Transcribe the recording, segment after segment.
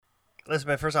Listen,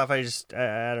 man, first off, I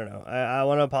don't know. I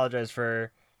want to apologize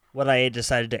for what I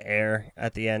decided to air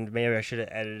at the end. Maybe I should have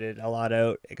edited a lot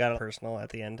out. It got personal at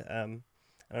the end. I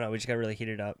don't know. We just got really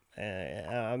heated up.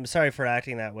 I'm sorry for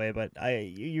acting that way, but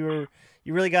you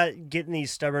really get in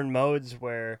these stubborn modes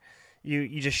where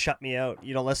you just shut me out.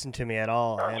 You don't listen to me at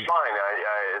all. That's fine.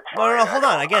 It's No, fine. hold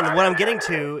on. Again, what I'm getting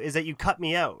to is that you cut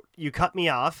me out. You cut me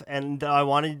off, and I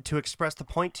wanted to express the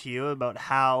point to you about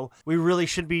how we really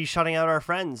should be shutting out our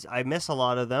friends. I miss a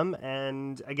lot of them,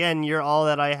 and again, you're all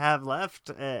that I have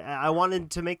left. I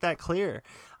wanted to make that clear.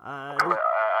 I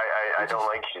don't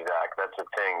like you, Zach. That's the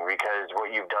thing, because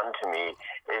what you've done to me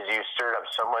is you stirred up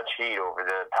so much heat over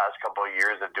the past couple of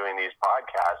years of doing these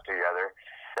podcasts together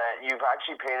that you've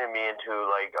actually painted me into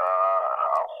like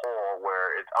a hole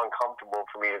where it's uncomfortable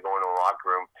for me to go into a locker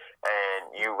room,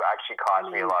 and you actually cost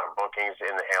me a lot of bookings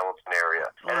in the Hamilton area,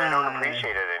 and I don't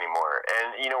appreciate it anymore.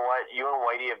 And you know what? You and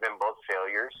Whitey have been both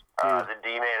failures. The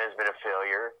D-Man has been a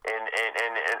failure, and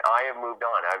I have moved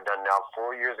on. I've done now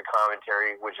 4 years of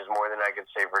commentary, which is more than I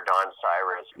could say for Don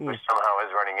Cyrus, who somehow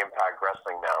is running Impact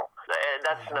Wrestling now. And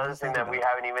that's another thing that we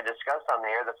haven't even discussed on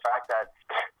the air, the fact that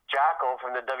Jackal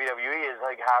from the WWE is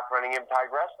like half running Impact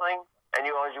Wrestling, and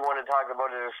all you want to talk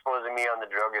about is exposing me on the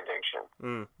drug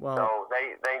addiction. Well, so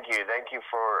thank you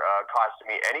for costing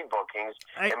me any bookings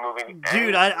and moving.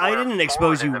 Dude, I didn't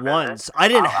expose you once.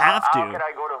 I didn't have to. How could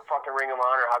I go to fucking Ring of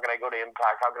Honor? How can I go to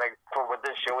Impact? How can I, for what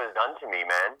this show has done to me,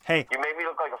 man? Hey, you made me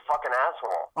look like a fucking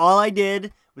asshole. All I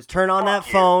did was turn on that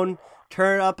phone,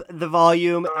 turn up the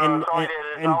volume, and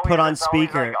put on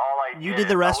speaker. You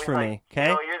did the rest for me,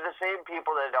 okay? You're the same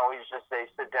people that always just say,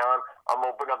 sit down, I'm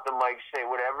open up the mic, say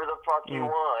whatever the fuck you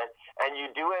want, and you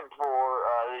do it for,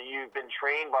 you've been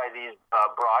trained by these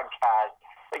broadcasts.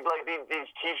 Like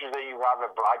these teachers that you have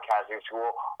at broadcasting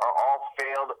school are all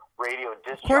failed radio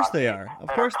disc jockeys. Of course they are. Of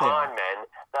course they are. Con men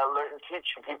that teach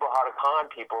people how to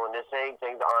con people and they're saying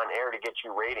things on air to get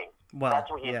you ratings. Well, that's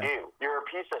what you do. You're a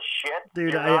piece of shit.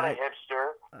 Dude, You're not a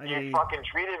hipster. You fucking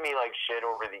treated me like shit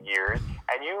over the years,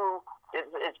 and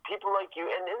it's people like you.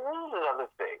 And this is another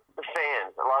thing. The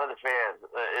fans, a lot of the fans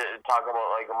talk about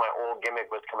like my old gimmick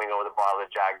was coming out with a bottle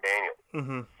of Jack Daniels.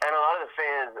 And a lot of the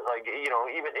fans, like,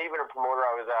 even a promoter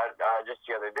I was at just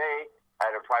the other day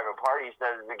at a private party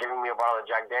says they're giving me a bottle of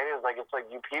Jack Daniels. Like, it's like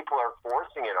you people are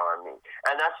forcing it on me.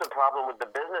 And that's the problem with the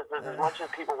business is as much as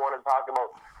people want to talk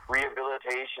about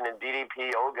rehabilitation and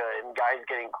DDP yoga and guys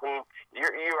getting clean,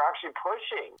 you're actually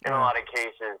pushing, in a lot of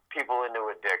cases, people into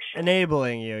addiction.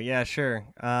 Enabling you, yeah, sure.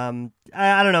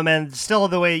 I don't know, man. Still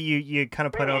the way you kind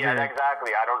of put over... Yeah,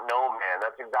 exactly. I don't know, man.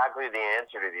 That's exactly the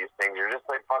answer to these things. You're just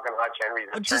like fucking Hutch Henry.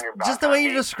 Just the way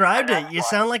you described it, you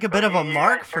sound like a bit of a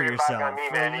mark for yourself. On me,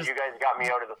 man. You guys got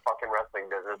me out of the fucking wrestling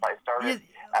business. I started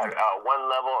at one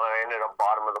level and I ended up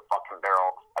bottom of the fucking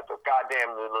barrel at the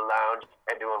goddamn Lulu Lounge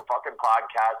and doing fucking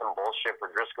podcasts and bullshit for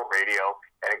Driscoll Radio,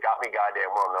 and it got me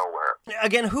goddamn well nowhere.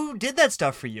 Again, who did that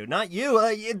stuff for you? Not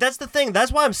you. That's the thing.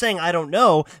 That's why I'm saying I don't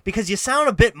know, because you sound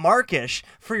a bit markish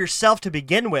for yourself to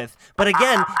begin with. But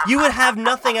again, you would have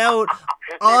nothing out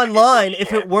online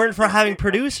if it weren't for having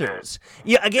producers.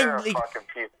 Yeah, again, you're a fucking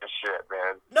piece of shit,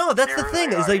 man. No, that's the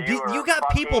thing. Is like you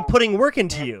got people putting work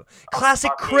into you.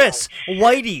 Classic Chris,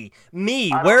 Whitey,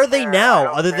 me. Where are they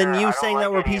now, other than you saying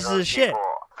that we're pieces of shit?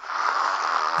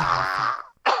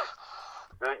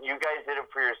 You guys did it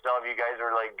for yourself. You guys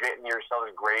are like getting yourselves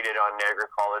graded on Niagara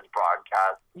College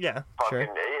broadcast. Yeah, sure.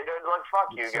 Like, fuck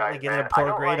you guys, getting a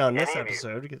poor grade on this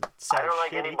episode. I don't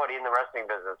like anybody in the wrestling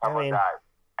business. How about that?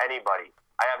 Anybody.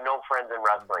 I have no friends in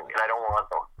wrestling, and I don't want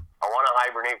them. I want to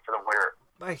hibernate for the winter.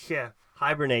 Yeah,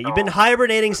 hibernate. You've been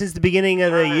hibernating since the beginning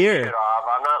of the year. Shit off.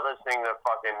 I'm not listening to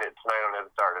fucking Tonight on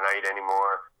His Star Tonight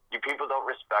anymore. You people don't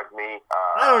respect me.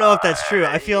 I don't know if that's true.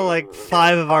 I feel like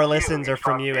 5 of our listens are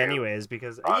from you anyways,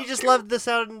 because you just love the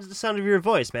sound of your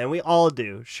voice, man. We all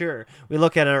do, sure. We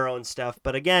look at our own stuff.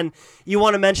 But again, you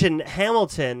want to mention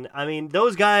Hamilton. I mean,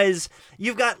 those guys,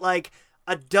 you've got like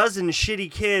a dozen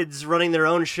shitty kids running their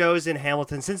own shows in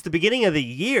Hamilton since the beginning of the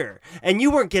year, and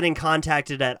you weren't getting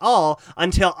contacted at all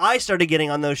until I started getting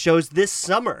on those shows this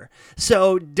summer.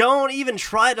 So don't even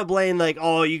try to blame like,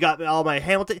 oh, you got all my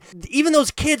Hamilton. Even those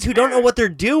kids who don't know what they're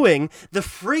doing, the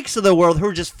freaks of the world who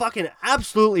are just fucking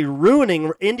absolutely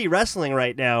ruining indie wrestling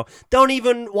right now, don't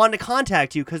even want to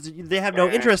contact you because they have no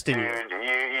interest in you. You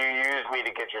use me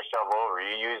to get yourself over.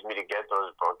 You use me to get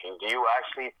those bookings. Do you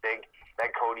actually think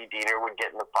that Cody Deaner would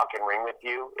get in the fucking ring with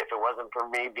you if it wasn't for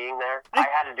me being there? I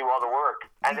had to do all the work.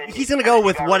 And then he's going to go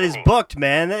with what is booked,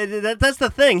 man. That's the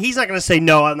thing. He's not going to say,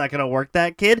 no, I'm not going to work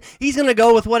that kid. He's going to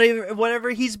go with whatever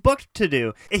he's booked to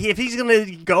do. If he's going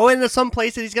to go into some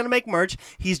place that he's going to make merch,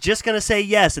 he's just going to say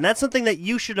yes. And that's something that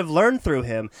you should have learned through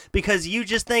him, because you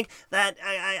just think that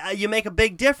you make a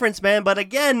big difference, man. But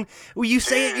again, you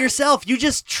say it yourself. You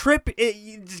just trip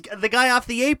the guy off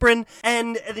the apron,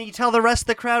 and then you tell the rest of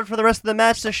the crowd for the rest of the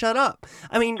match to shut up.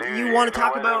 I mean, dude, you want to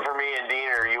talk about... for me and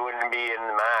Deaner, you wouldn't be in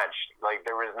the match. Like,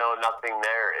 there was nothing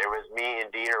there. It was me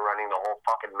and Deaner running the whole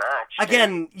fucking match.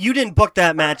 Again, you didn't book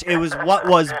that match. It was what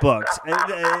was booked.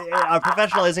 A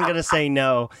professional isn't going to say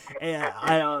no.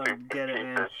 I don't get it,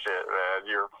 man. Piece of shit, man.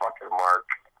 You're fucking Mark.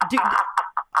 Dude,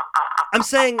 I'm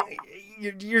saying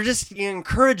you're just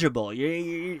incorrigible.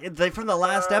 You're from the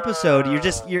last episode,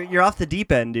 you're off the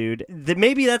deep end, dude.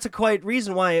 Maybe that's a quite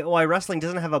reason why wrestling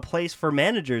doesn't have a place for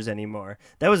managers anymore.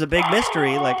 That was a big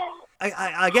mystery. Like,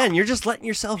 again, you're just letting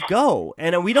yourself go,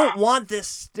 and we don't want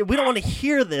this. We don't want to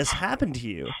hear this happen to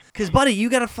you, because, buddy, you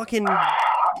gotta fucking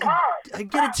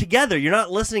get it together. You're not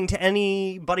listening to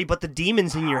anybody but the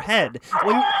demons in your head.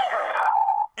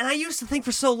 And I used to think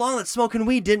for so long that smoking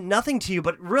weed did nothing to you,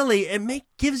 but really, it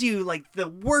gives you, like, the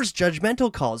worst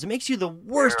judgmental calls. It makes you the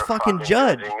worst fucking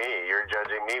judge. You're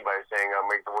judging me by saying I'll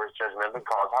make the worst judgmental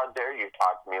calls. How dare you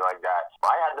talk to me like that?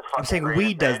 I had the fucking I'm saying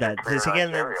weed does that. This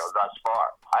again, thus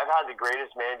far. I've had the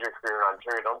greatest manager career in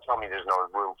Ontario. Don't tell me there's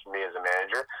no room for me as a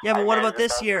manager. Yeah, but what about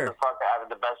this year? I have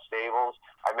the best stables.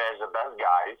 I manage the best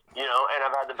guys, and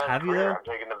I've had the best career. I've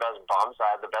taken the best bumps.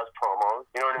 I had the best promos.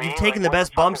 You know what I mean? You've taken the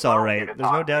best bumps, all right. There's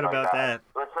no doubt about that.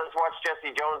 Let's watch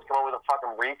Jesse Jones come up with a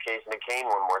fucking briefcase and a cane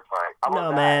one more time.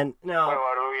 No, man. No.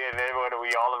 What are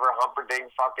we Oliver Humperdinck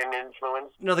fucking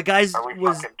influence? No, the guy's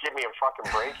give me a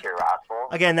fucking break here, asshole.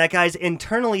 Again, that guy's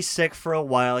internally sick for a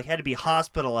while. He had to be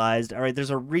hospitalized. All right, there's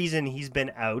a reason he's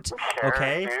been out.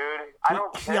 Okay? Dude. I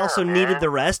don't care, he also needed the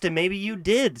rest, and maybe you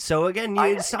did. So again,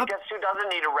 you stop. Guess who doesn't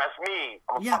need a rest? Me.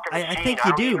 I think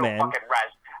you do, man. Fucking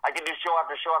rest. I can do show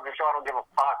after show after show. I don't give a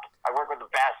fuck. I work with the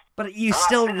best. But you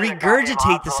still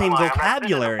regurgitate the same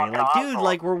vocabulary. Like, dude,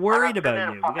 like, we're worried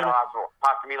about you.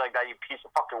 Talk to me like that, you piece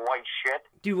of fucking white shit.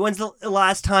 Dude, when's the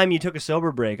last time you took a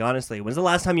sober break, honestly? When's the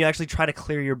last time you actually tried to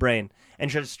clear your brain and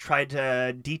just tried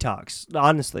to detox,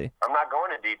 honestly? I'm not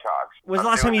going to detox. When's the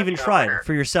last time you even tried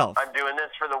for yourself? I'm doing this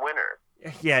for the winner.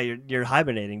 Yeah, you're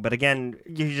hibernating, but again,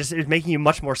 it's making you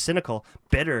much more cynical,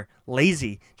 bitter,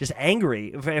 lazy, just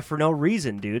angry for no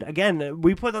reason, dude. Again,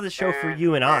 we put on the show for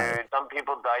you and I. Some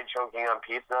people die choking on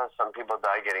pizza. Some people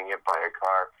die getting hit by a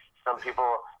car. Some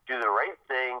people do the right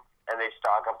thing and they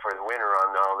stock up for the winter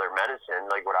on all their medicine,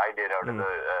 like what I did out of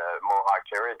the Mohawk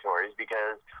territories,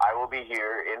 because I will be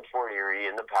here in Fort Erie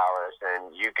in the Palace, and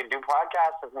you can do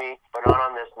podcasts with me, but not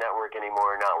on this network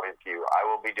anymore, not with you. I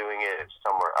will be doing it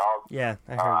somewhere else. Yeah,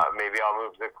 maybe I'll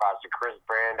move to the Classic Chris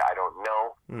brand. I don't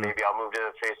know. Maybe I'll move to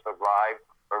the Facebook Live,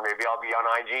 or maybe I'll be on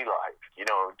IG Live.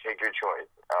 Take your choice.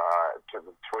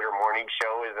 The Twitter morning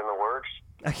show is in the works.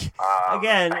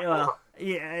 Again, well,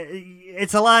 yeah,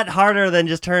 it's a lot harder than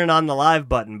just turning on the live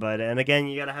button, and again,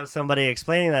 you gotta have somebody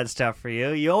explaining that stuff for you.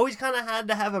 You always kind of had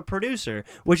to have a producer,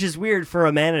 which is weird for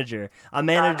a manager. A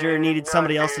manager needed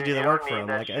somebody else to do the work for him.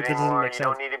 Like, it doesn't make sense. You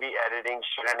don't need to be editing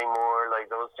shit anymore. Like,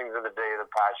 those things are the day of the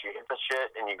past. You hit the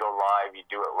shit and you go live. You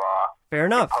do it raw. Fair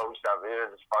enough. You post up.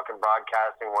 It's fucking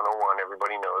broadcasting 101.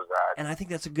 Everybody knows that. And I think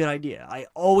that's a good idea. I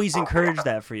always encourage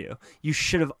that for you. You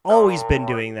should have always been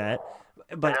doing that.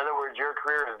 But in other words, your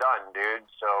career is done, dude.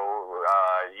 So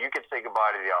you could say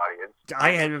goodbye to the audience.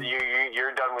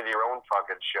 You're done with your own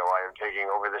fucking show. I am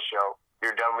taking over the show.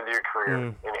 You're done with your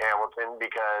career in Hamilton,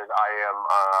 because I am,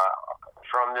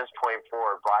 from this point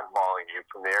forward, blackballing you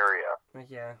from the area.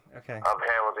 Yeah, okay. Of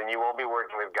Hamilton. You won't be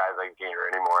working with guys like Deaner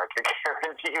anymore. I can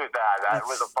guarantee you that. That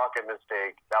was a fucking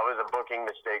mistake. That was a booking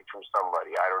mistake from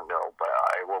somebody. I don't know, but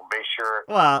I will make sure.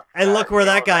 Well, and look where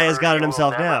that guy has gotten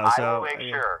himself now. So I will make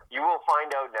sure. You will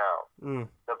find out now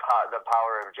the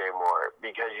power of Jay Moore,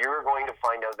 because you're going to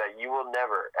find out that you will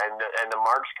never, and the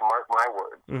marks can mark my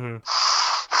words.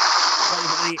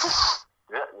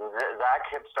 Zach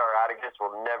Hipstar Atticus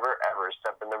will never ever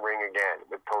step in the ring again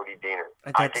with Cody Deaner.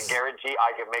 I can guarantee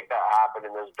I can make that happen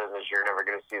in this business. You're never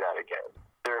going to see that again.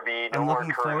 There will be no more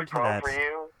Courage Pro for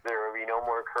you. There will be no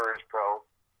more Courage Pro.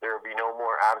 There will be no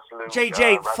more absolute.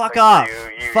 JJ, fuck off.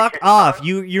 Fuck off.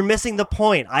 You're missing the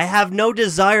point. I have no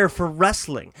desire for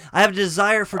wrestling. I have a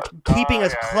desire for keeping a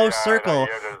close circle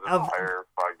of.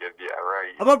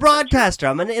 I'm a broadcaster.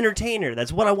 I'm an entertainer.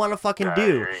 That's what I want to fucking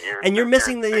do. And you're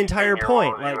missing the entire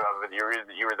point. Like, you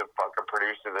you were the fucking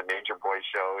producer of the Nature Boy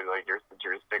show. Like you're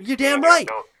 16. You're damn right.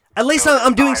 At least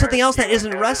I'm doing something else that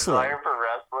isn't wrestling. Desire for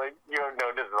wrestling? You have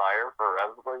no desire for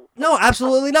wrestling? No,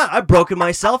 absolutely not. I've broken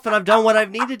myself and I've done what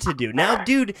I've needed to do. Now,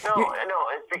 dude. No,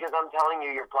 it's because I'm telling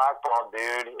you, you're blackballed,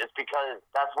 dude. It's because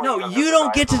that's what. No, you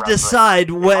don't get to decide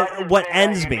what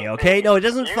ends me. Okay? No, it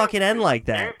doesn't fucking end like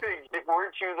that.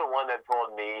 Weren't you the one that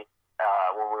told me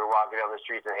when we were walking down the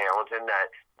streets in Hamilton that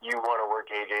you want to work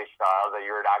AJ Styles, that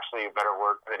you're actually a better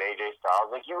worker than AJ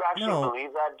Styles? Like, you actually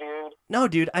believe that, dude? No,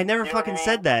 dude, I never fucking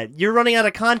said that. You're running out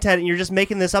of content and you're just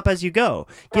making this up as you go.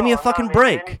 Give me a fucking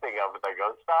break.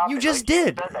 You just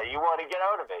did. You said that. You want to get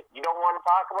out of it. You don't want to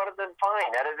talk about it, then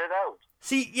fine. Edit it out.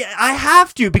 See, yeah, I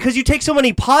have to, because you take so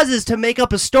many pauses to make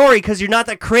up a story because you're not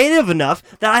that creative enough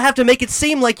that I have to make it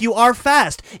seem like you are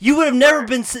fast. You would have never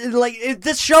been, like,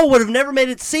 this show would have never made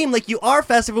it seem like you are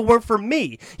fast if it weren't for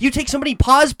me. You take so many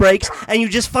pause breaks and you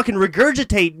just fucking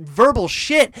regurgitate verbal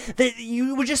shit that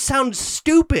you would just sound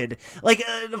stupid. Like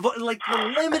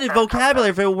the limited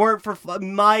vocabulary if it weren't for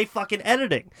my fucking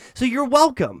editing. So you're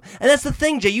welcome. And that's the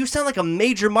thing, Jay, you sound like a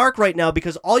major mark right now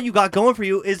because all you got going for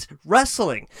you is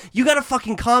wrestling. You gotta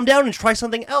fucking calm down and try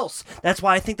something else. That's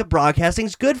why I think the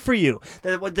broadcasting's good for you.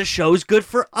 The show's good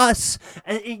for us.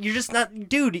 And you're just not,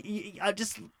 dude,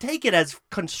 just take it as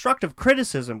constructive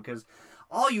criticism, because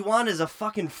all you want is a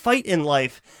fucking fight in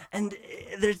life, and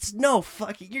there's no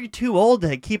fucking, you're too old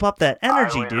to keep up that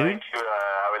energy, dude.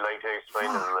 I would like to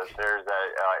explain to the listeners that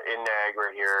in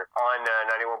Niagara here on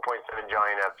 91.7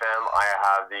 Giant FM, I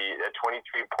have the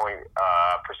 23%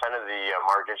 of the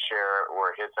market share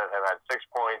where Hits FM had 6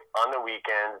 points on the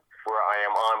weekends, where I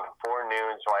am on before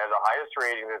noon, so I have the highest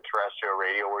ratings in terrestrial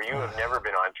radio, where you have never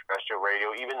been on terrestrial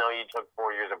radio, even though you took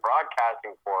 4 years of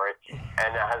broadcasting for it,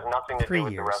 and it has nothing to do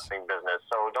with the wrestling business.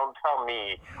 So don't tell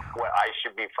me what I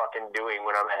should be fucking doing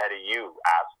when I'm ahead of you,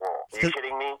 asshole. Are you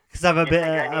kidding me? Because I'm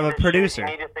a producer.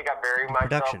 You need to think I bury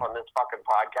myself on this fucking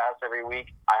podcast every week?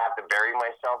 I have to bury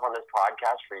myself on this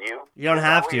podcast for you? You don't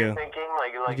have to. You're thinking?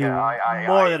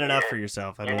 More than enough for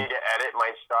yourself. You need to edit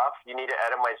my stuff? You need to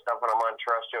edit my stuff when I'm on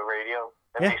terrestrial radio?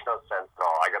 That makes no sense at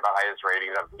all. I got the highest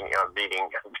ratings. I'm beating.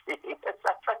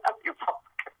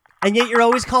 And yet you're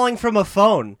always calling from a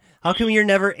phone. How come you're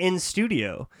never in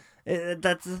studio?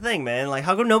 That's the thing, man. Like,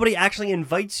 how come nobody actually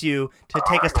invites you to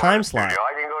take a time slot? I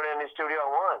can go to any studio I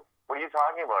want. What are you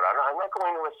talking about? I'm not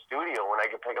going to a studio when I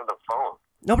can pick up the phone.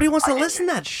 Nobody wants to listen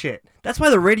to that shit. That's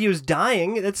why the radio's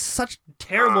dying. It's such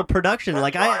terrible production.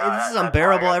 This is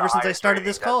unbearable ever since I started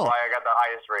this call. That's why I got the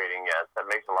highest rating, yes. That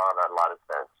makes a lot of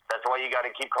sense. That's why you got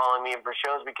to keep calling me in for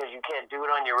shows, because you can't do it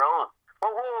on your own.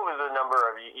 What was the number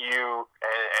of you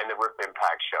and the Rip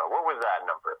Impact show? What was that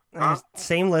number? Huh?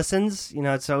 Same listens. You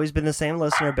know, it's always been the same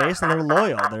listener base, and they're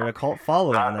loyal. They're a cult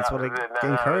following, and that's what I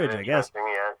encourage, I guess.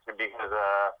 Yes, because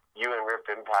you and Rip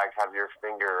Impact have your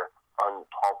finger on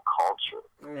pop culture.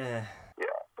 Yeah.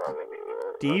 Yeah.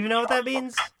 Do you even know what that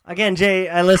means? Again, Jay,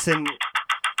 listen.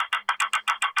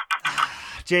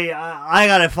 Jay, I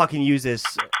gotta fucking use this.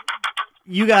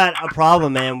 You got a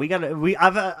problem, man.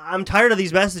 I'm tired of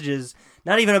these messages.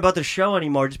 Not even about the show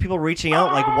anymore. Just people reaching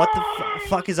out like, what the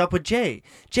fuck is up with Jay?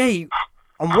 Jay,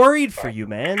 I'm worried for you,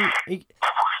 man.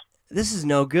 This is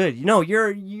no good. You know,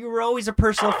 you're always a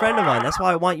personal friend of mine. That's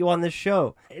why I want you on this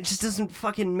show. It just doesn't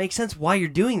fucking make sense why you're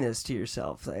doing this to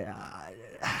yourself.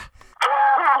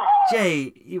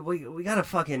 Jay, we gotta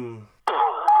fucking...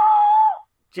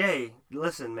 Jay,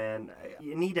 listen, man.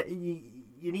 You need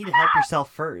to help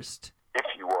yourself first. If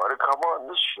you want to come on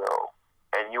the show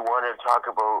and you want to talk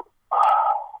about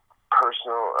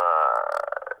personal,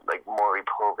 like Maury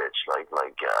Povich, like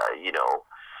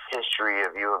history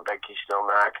of you and Becky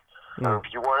Stilmack, or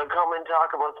if you want to come and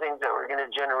talk about things that were going to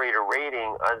generate a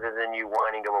rating other than you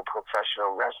whining about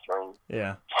professional wrestling.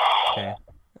 Yeah. Okay.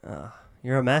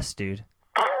 You're a mess, dude.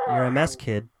 You're a mess,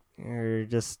 kid. You're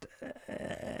just,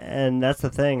 and that's the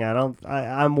thing.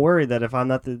 I'm worried that if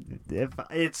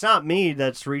it's not me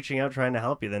that's reaching out trying to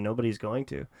help you, then nobody's going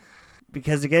to.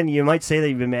 Because again, you might say that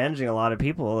you've been managing a lot of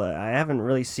people. I haven't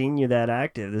really seen you that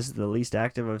active. This is the least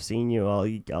active I've seen you all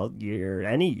year,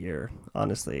 any year,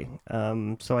 honestly.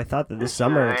 So I thought that this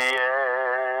summer.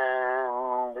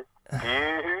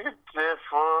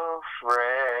 Beautiful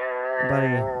friend.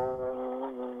 Buddy.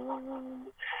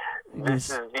 This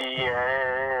is the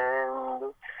end,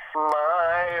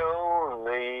 my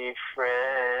only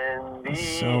friend. The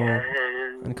so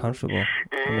end. Uncomfortable.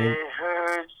 It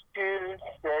hurts to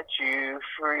set you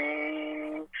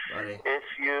free. Buddy. If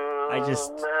you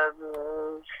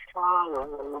never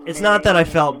follow It's not that I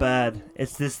felt bad.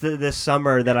 It's this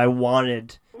summer that I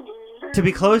wanted to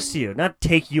be close to you, not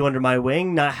take you under my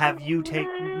wing, not have you take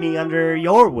me under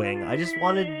your wing. I just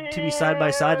wanted to be side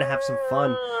by side and have some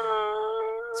fun.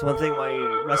 It's one thing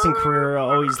my wrestling career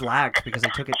always lacked because I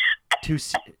took it too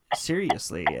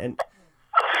seriously. And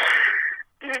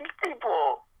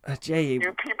Jay, you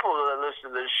people that listen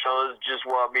to this show just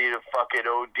want me to fucking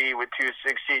OD with two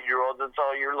 16-year-olds. That's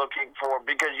all you're looking for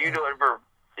because you don't ever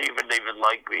even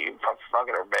like me.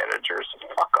 Fucking our managers.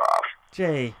 Fuck off.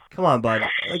 Jay, come on, bud.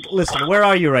 Like, listen, where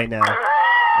are you right now?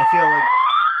 I feel like...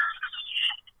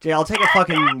 Jay, I'll take a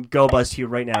fucking go bus to you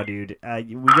right now, dude.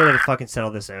 We gotta fucking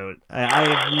settle this out.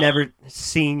 I've never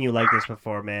seen you like this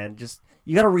before, man. Just,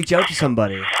 you gotta reach out to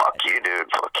somebody. Fuck you, dude.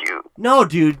 Fuck you. No,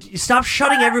 dude. Stop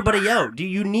shutting everybody out. Do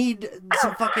you need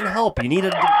some fucking help? You need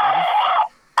a...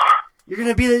 You're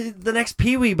gonna be the next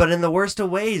Pee-wee, but in the worst of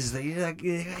ways.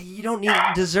 You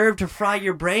don't deserve to fry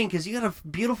your brain because you got a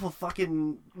beautiful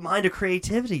fucking mind of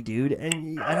creativity, dude.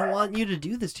 And I don't want you to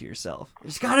do this to yourself.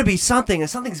 There's got to be something, and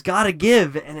something's got to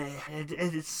give. And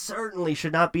it certainly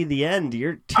should not be the end.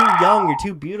 You're too young. You're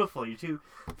too beautiful. You're too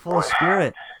full of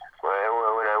spirit. When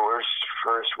I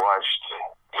first watched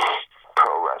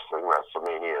pro wrestling,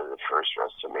 WrestleMania, the first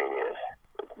WrestleMania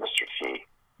with Mr. T.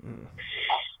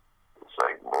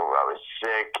 Like, well, I was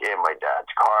sick and my dad's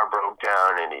car broke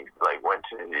down and he like went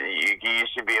to you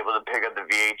used to be able to pick up the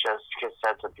VHS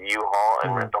cassettes at the U-Haul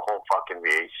and rent the whole fucking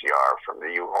VCR from the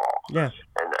U-Haul. Yeah.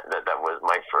 And that was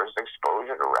my first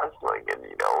exposure to wrestling. And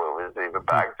you know, it was even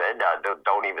back then.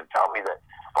 Don't even tell me that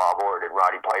Bob Orton and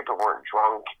Roddy Piper weren't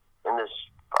drunk in this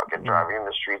fucking driving in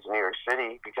the streets of New York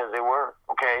City, because they were.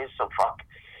 Okay, so fuck.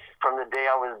 From the day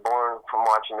I was born, from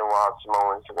watching the Wild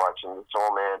Samoans to watching the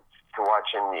Soul Man, to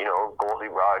watching, you know, Goldie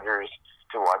Rogers,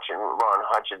 to watching Ron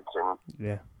Hutchinson.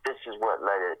 Yeah. This is what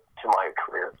led it to my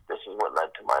career. This is what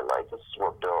led to my life. This is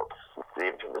what built the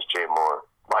infamous Jay Moore,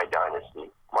 my dynasty,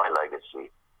 my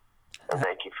legacy. And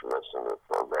thank you for listening to the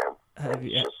program.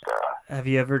 Have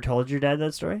you ever told your dad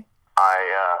that story?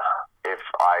 If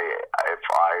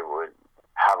I would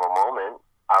have a moment,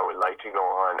 I would like to go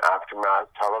on Aftermath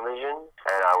Television,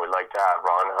 and I would like to have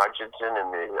Ron Hutchinson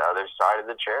in the other side of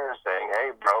the chair saying,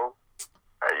 "Hey, bro,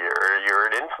 you're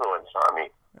an influence on me."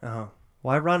 Oh,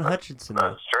 why Ron Hutchinson?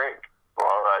 That's straight.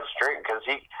 Well, that's straight because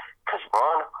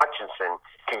Ron Hutchinson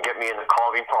can get me in the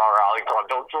Cauliflower Alley Club.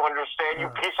 Don't you understand, you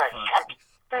piece of shit?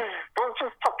 Don't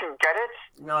you fucking get it?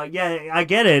 No, yeah, I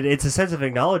get it. It's a sense of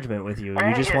acknowledgement with you. Vegas,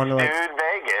 You just want to, like, dude,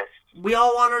 Vegas. We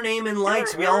all want our name in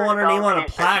lights. We all want our name on a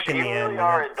plaque in the end. You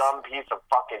are a dumb piece of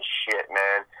fucking shit,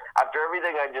 man. After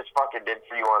everything I just fucking did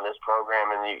for you on this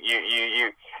program, and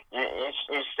you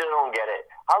still don't get it.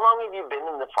 How long have you been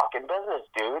in the fucking business,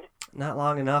 dude? Not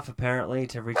long enough, apparently,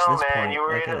 to reach this point. No, man, you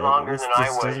were in it longer than I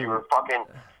was. You were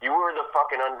the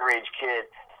fucking underage kid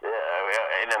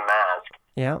in a mask.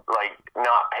 Yeah. Like,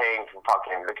 not paying for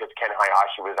fucking, because Ken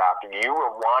Hayashi was after you. You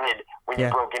were wanted when you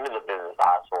broke into the business,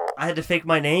 asshole. I had to fake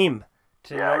my name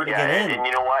in order to get in. And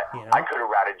you know what? You know? I could have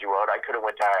ratted you out. I could have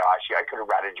went to Hayashi. I could have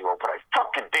ratted you out, but I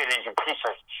fucking did it, you piece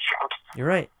of shit. You're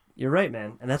right. You're right,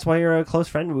 man. And that's why you're a close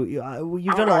friend.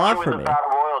 You've done a lot for me. Who got you in the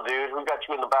Battle Royal, dude? Who got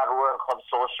you in the Battle Royal Club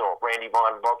Social? Randy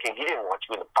Von Booking. He didn't want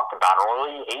you in the fucking Battle Royal.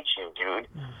 He hates you, dude.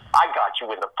 I got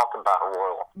you in the fucking Battle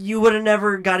Royal. You would have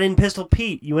never got in Pistol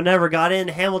Pete. You would never got in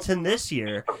Hamilton this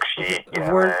year. Oh, shit,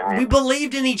 man. We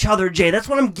believed in each other, Jay. That's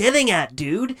what I'm getting at,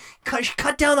 dude.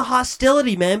 Cut down the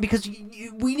hostility, man, because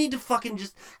we need to fucking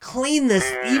just clean this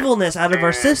evilness out of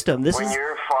our system. When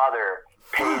your father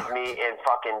pays me in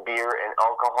fucking beer and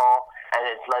alcohol, and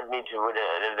it's led me to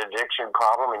an addiction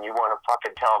problem, and you want to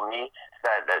fucking tell me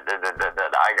that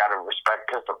I gotta respect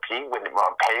Pistol Pete when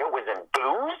Pompeo was in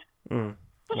booze?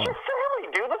 That's your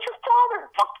family, dude. That's your father.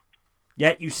 Fuck.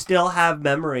 Yet you still have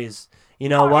memories. You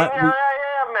know what? I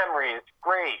have memories.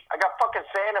 Great. I got fucking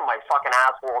sand in my fucking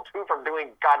asshole too from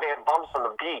doing goddamn bumps on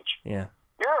the beach. Yeah.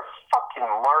 You're a fucking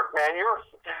mark, man.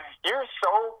 You're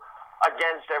so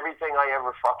against everything I ever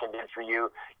fucking did for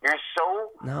you. You're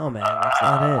so... No, man, that's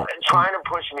not it. Trying to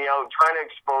push me out, trying to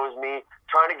expose me,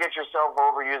 trying to get yourself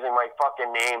over using my fucking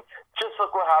name. Just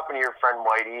look what happened to your friend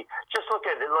Whitey. Just look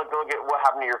at what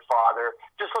happened to your father.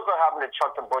 Just look what happened to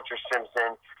Chuck the Butcher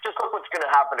Simpson. Just look what's going to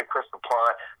happen to Chris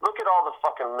LaPlante. Look at all the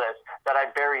fucking lists that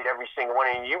I buried every single one.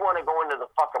 And you want to go into the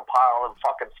fucking pile of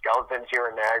fucking skeletons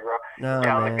here in Niagara,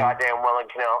 down the goddamn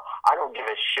Welland Canal. I don't give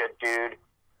a shit, dude.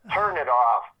 Turn it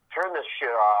off. Turn this shit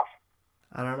off.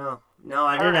 I don't know. No,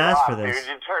 I didn't ask for this. Dude,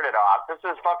 you turn it off. This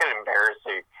is fucking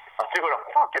embarrassing. I'm doing a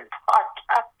fucking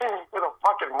podcast with a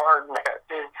fucking mark,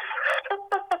 man.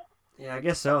 Yeah, I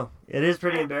guess so. It is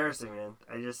pretty embarrassing, man.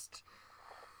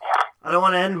 I don't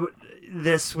want to end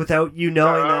this without you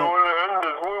knowing that.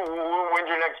 When's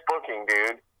your next booking,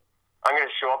 I'm gonna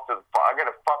show up I'm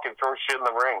gonna fucking throw shit in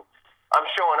the ring. I'm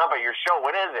showing up at your show.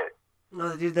 What is it?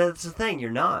 No, dude, that's the thing.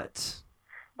 You're not.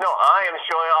 No, I am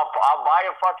showing up. I'll buy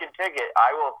a fucking ticket.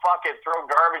 I will fucking throw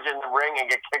garbage in the ring and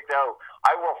get kicked out.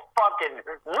 I will fucking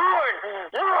ruin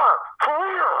your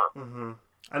career. Mm-hmm.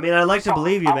 I mean, I'd like to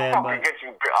believe you, man, but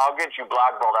I'll get you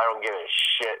blackballed. I don't give a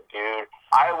shit, dude.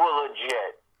 I will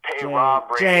legit pay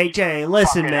Rob Brady. Jay,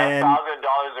 listen, man.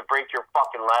 $1,000 to break your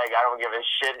fucking leg. I don't give a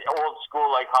shit. Old school,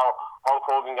 like how Hulk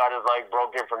Hogan got his leg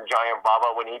broken from Giant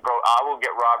Baba when he broke. I will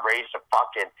get Rob Brady to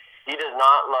fucking. He does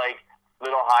not like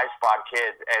little high spot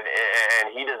kids,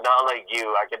 and he does not like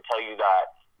you. I can tell you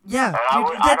that. Yeah,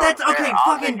 that's okay,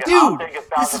 fucking dude.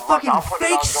 This is fucking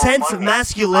fake sense of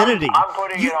masculinity. I'm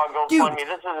putting it on GoFundMe.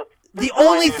 This is the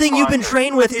only thing you've been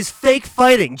trained with is fake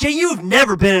fighting. Jay, you've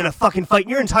never been in a fucking fight in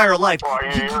your entire life.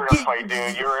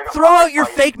 Throw out your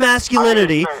fake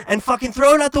masculinity and fucking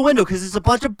throw it out the window because it's a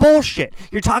bunch of bullshit.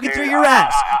 You're talking through your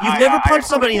ass. You've never punched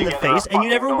somebody in the face, and you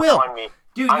never will.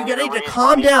 Dude, you gotta need to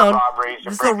calm down.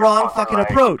 This is the wrong fucking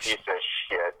approach. Piece of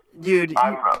shit. Dude.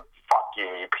 I'm gonna fuck you,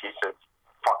 you piece of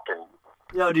fucking...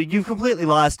 No, dude, you've completely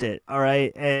lost it, all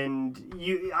right? And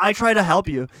I try to help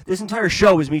you. This entire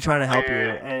show is me trying to help you.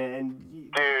 And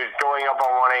dude, going up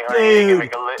on 1-800, you can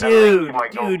make a link to my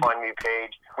GoFundMe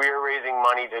page. We are raising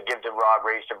money to give to Rob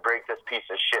Race to break this piece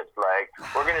of shit's leg.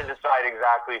 We're going to decide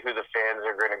exactly who the fans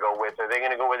are going to go with. Are they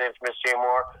going to go with Infamous Jay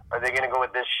Moore? Or are they going to go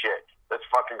with this shit? Let's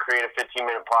fucking create a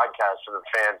 15-minute podcast for the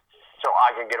fans so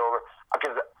I can get over...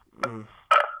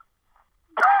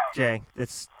 Jay,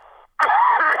 that's...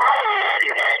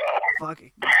 Fuck,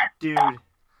 dude.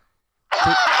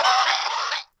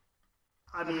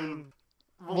 I mean,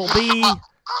 we'll be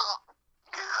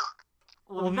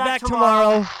back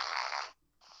tomorrow.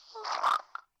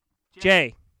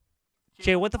 Jay,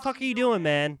 what the fuck are you doing,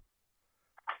 man?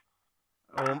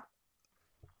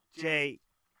 Jay,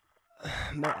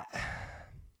 man,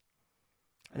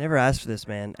 I never asked for this,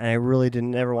 man. I really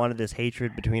never wanted this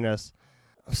hatred between us.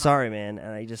 I'm sorry, man,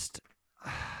 and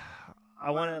I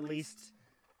want at least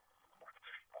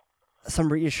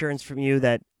some reassurance from you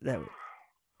that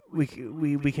we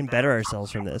can better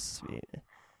ourselves from this.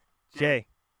 Jay.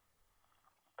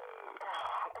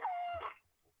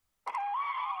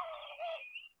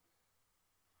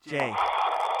 Jay,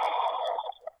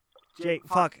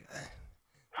 fuck.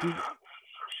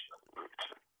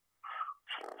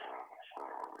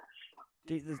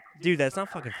 Dude, that's not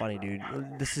fucking funny, dude.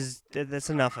 That's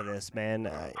enough of this, man.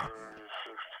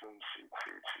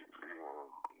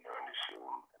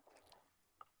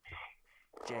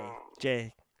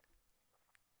 Jay,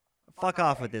 fuck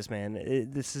off with this, man.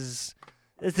 This is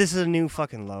a new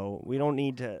fucking low. We don't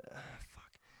need to.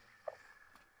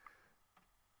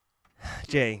 Fuck.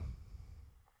 Jay.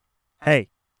 Hey,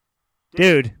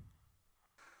 dude.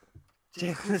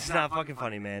 Jay, this is not fucking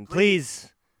funny, man.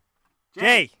 Please,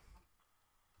 Jay,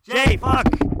 fuck,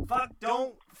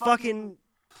 don't fucking,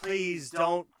 please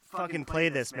don't fucking play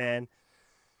this, man.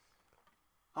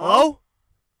 Hello?